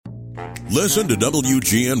Listen to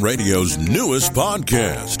WGN Radio's newest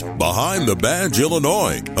podcast, Behind the Badge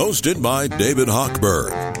Illinois, hosted by David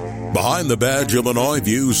Hochberg. Behind the Badge Illinois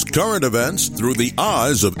views current events through the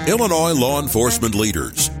eyes of Illinois law enforcement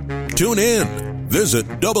leaders. Tune in. Visit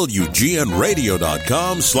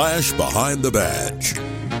WGNRadio.com/Behind the Badge.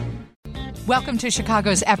 Welcome to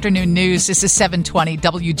Chicago's Afternoon News. This is 720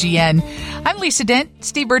 WGN. I'm Lisa Dent.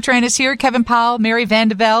 Steve Bertrand is here. Kevin Powell, Mary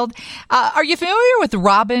Vandevelde. Are you familiar with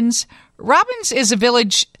Robbins? Robbins is a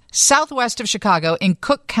village southwest of Chicago in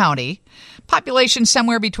Cook County. Population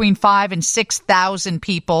somewhere between 5,000 and 6,000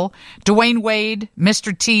 people. Dwayne Wade,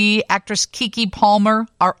 Mr. T, actress Keke Palmer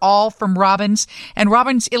are all from Robbins. And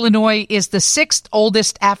Robbins, Illinois is the 6th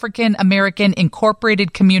oldest African-American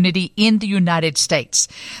incorporated community in the United States.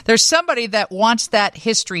 There's somebody that wants that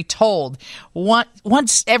history told,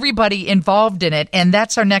 wants everybody involved in it. And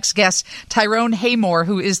that's our next guest, Tyrone Haymore,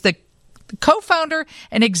 who is the co-founder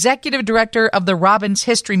and executive director of the Robbins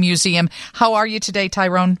History Museum. How are you today,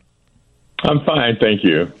 Tyrone? I'm fine, thank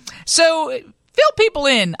you. So fill people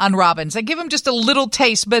in on Robbins. I give them just a little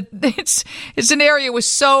taste, but it's an area with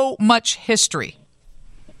so much history.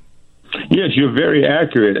 Yes, you're very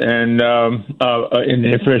accurate and in the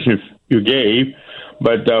information you gave.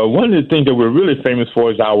 But one of the things that we're really famous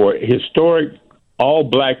for is our historic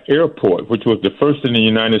all-black airport, which was the first in the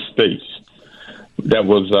United States. That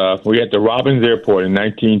was we had the Robbins Airport in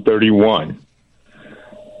 1931.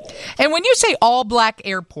 And when you say all-black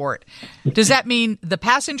airport, does that mean the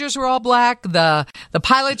passengers were all black, the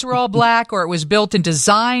pilots were all black, or it was built and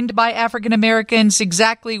designed by African Americans?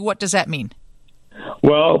 Exactly what does that mean?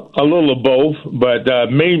 Well, a little of both, but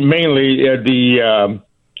mainly it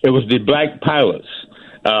was the black pilots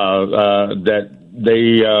that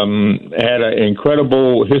they had an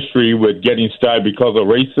incredible history with getting started because of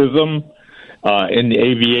racism in the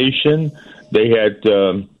aviation. They had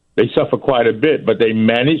they suffered quite a bit, but they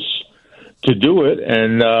managed to do it,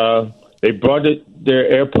 and they brought their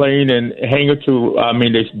airplane and hangar to,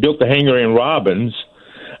 they built the hangar in Robbins.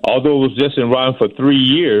 Although it was just in Robbins for 3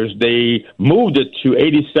 years, they moved it to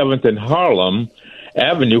 87th and Harlem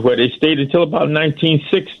Avenue, where they stayed until about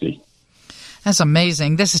 1960. That's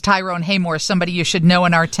amazing. This is Tyrone Haymore, somebody you should know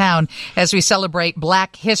in our town as we celebrate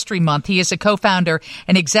Black History Month. He is a co-founder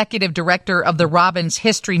and executive director of the Robbins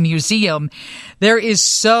History Museum. There is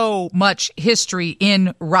so much history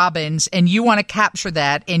in Robbins, and you want to capture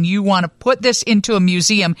that, and you want to put this into a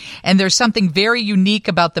museum, and there's something very unique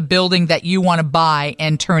about the building that you want to buy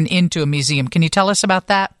and turn into a museum. Can you tell us about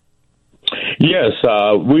that? Yes,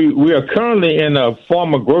 we are currently in a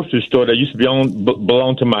former grocery store that used to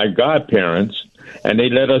belong to my godparents, and they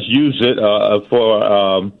let us use it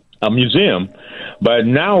for a museum. But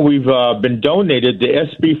now we've been donated. The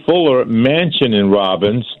S.B. Fuller Mansion in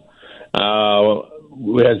Robbins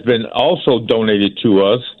has been also donated to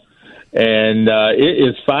us, and it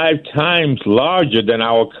is 5 times larger than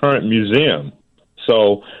our current museum.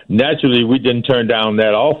 So naturally, we didn't turn down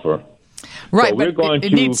that offer. Right, so we're going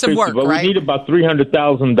it needs some work, but right? We need about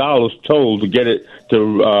 $300,000 total to get it,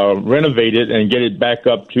 to renovate it and get it back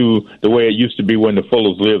up to the way it used to be when the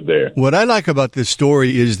Fullers lived there. What I like about this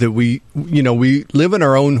story is that we live in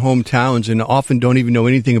our own hometowns and often don't even know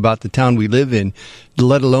anything about the town we live in,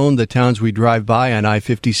 let alone the towns we drive by on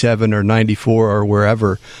I-57 or 94 or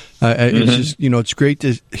wherever. It's just, it's great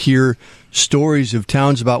to hear stories of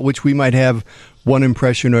towns about which we might have one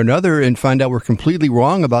impression or another and find out we're completely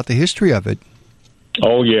wrong about the history of it.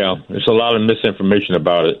 Oh, yeah. There's a lot of misinformation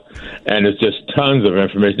about it. And it's just tons of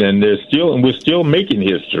information. And we're still making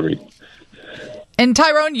history. And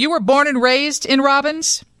Tyrone, you were born and raised in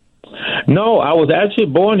Robbins? No, I was actually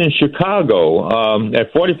born in Chicago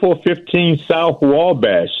at 4415 South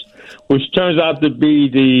Wabash, which turns out to be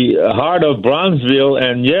the heart of Bronzeville,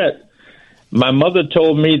 and yet my mother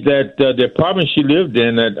told me that the apartment she lived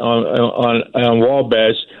in on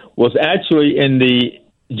Wabash was actually in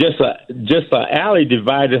just an alley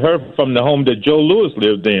divided her from the home that Joe Louis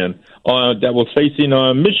lived in that was facing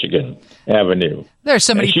Michigan Avenue. There's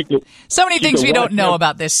so many things we don't know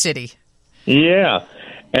about this city. Yeah.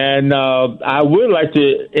 And I would like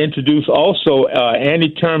to introduce also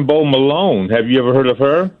Annie Turnbull Malone. Have you ever heard of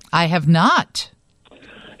her? I have not.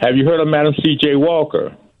 Have you heard of Madam C.J.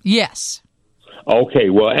 Walker? Yes. Okay,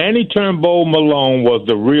 well, Annie Turnbull Malone was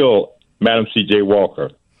the real Madam C.J. Walker.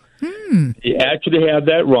 He actually had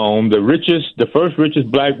that wrong. The first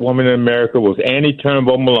richest black woman in America was Annie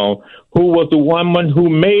Turnbull Malone, who was the woman who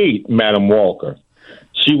made Madam Walker.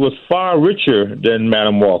 She was far richer than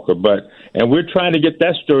Madam Walker, and we're trying to get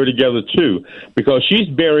that story together too, because she's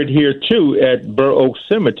buried here too at Burr Oak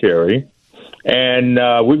Cemetery, And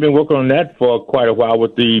we've been working on that for quite a while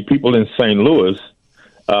with the people in St. Louis,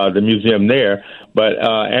 the museum there. But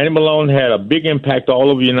Annie Malone had a big impact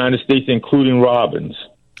all over the United States, including Robbins.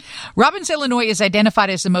 Robbins, Illinois is identified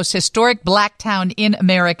as the most historic black town in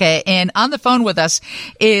America. And on the phone with us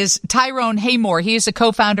is Tyrone Haymore. He is the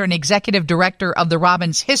co-founder and executive director of the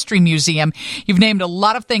Robbins History Museum. You've named a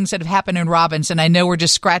lot of things that have happened in Robbins, and I know we're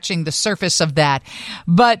just scratching the surface of that.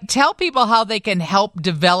 But tell people how they can help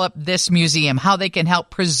develop this museum, how they can help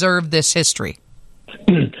preserve this history.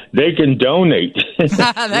 They can donate.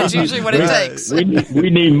 That's usually what it takes. We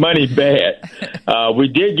need money bad. We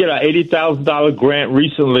did get an $80,000 grant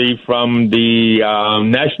recently from the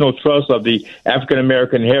National Trust of the African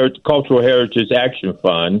American Cultural Heritage Action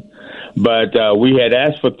Fund, but we had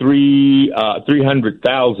asked for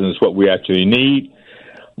 $300,000 is what we actually need.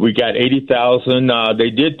 We got $80,000.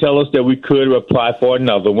 They did tell us that we could apply for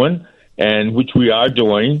another one, and which we are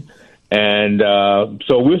doing. And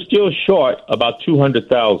so we're still short about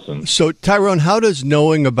 $200,000. So, Tyrone, how does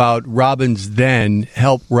knowing about Robbins then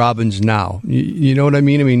help Robbins now? You know what I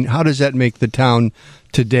mean? I mean, how does that make the town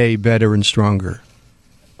today better and stronger?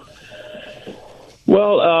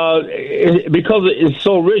 Well, because it's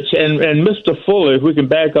so rich, and Mr. Fuller, if we can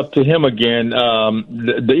back up to him again,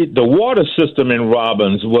 the water system in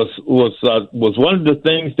Robbins was one of the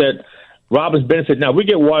things that Robbins benefit. Now, we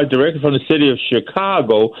get water directly from the city of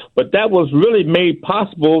Chicago, but that was really made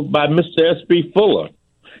possible by Mr. S.B. Fuller.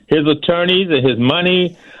 His attorneys and his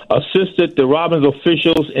money assisted the Robbins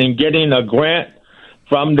officials in getting a grant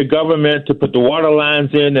from the government to put the water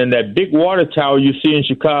lines in, and that big water tower you see in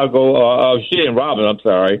Chicago, in Robbins, I'm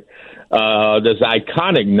sorry, that's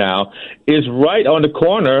iconic now, is right on the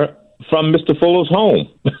corner from Mr. Fuller's home.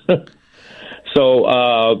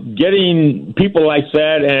 So getting people like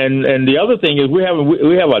that, and the other thing is we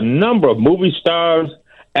have a number of movie stars,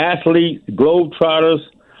 athletes, globetrotters,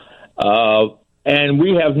 and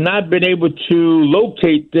we have not been able to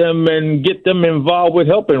locate them and get them involved with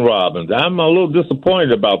helping Robbins. I'm a little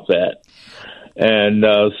disappointed about that. And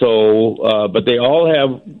but they all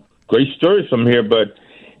have great stories from here. But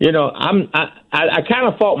you know, I kind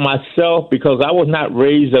of fault myself because I was not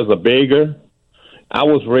raised as a beggar. I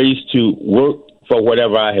was raised to work for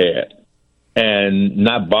whatever I had and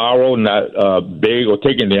not borrow, not beg or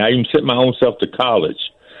take anything. I even sent my own self to college.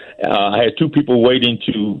 I had two people waiting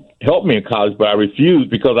to help me in college, but I refused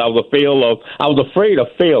because I was afraid of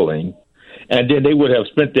failing, and then they would have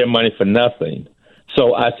spent their money for nothing.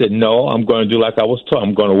 So I said, no, I'm going to do like I was taught.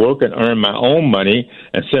 I'm going to work and earn my own money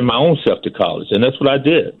and send my own self to college, and that's what I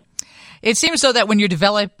did. It seems so that when you're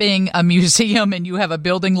developing a museum and you have a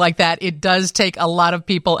building like that, it does take a lot of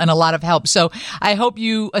people and a lot of help. So I hope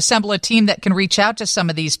you assemble a team that can reach out to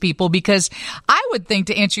some of these people, because I would think,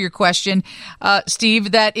 to answer your question,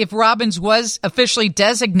 Steve, that if Robbins was officially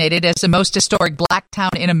designated as the most historic black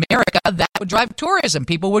town in America, that would drive tourism.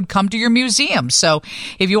 People would come to your museum. So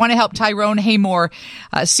if you want to help Tyrone Haymore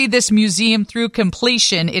see this museum through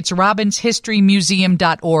completion, it's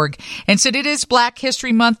robbinshistorymuseum.org. And since it is Black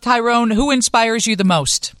History Month, Tyrone, who inspires you the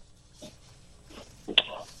most?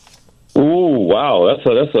 Oh, wow,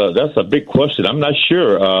 that's a big question. I'm not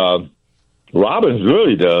sure. Robbins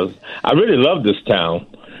really does. I really love this town.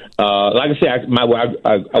 Like I say, I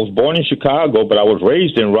was born in Chicago, but I was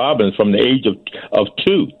raised in Robbins from the age of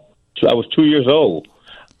 2. So I was 2 years old.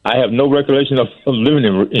 I have no recollection of living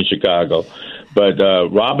in Chicago, but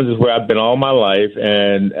Robbins is where I've been all my life,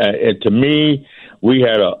 and to me, we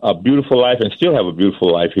had a beautiful life and still have a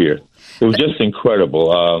beautiful life here. It was just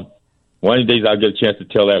incredible. One of these days I'll get a chance to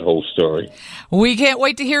tell that whole story. We can't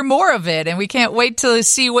wait to hear more of it, and we can't wait to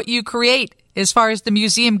see what you create as far as the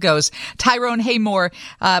museum goes. Tyrone Haymore,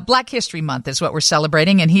 Black History Month is what we're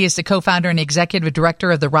celebrating, and he is the co-founder and executive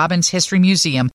director of the Robbins History Museum.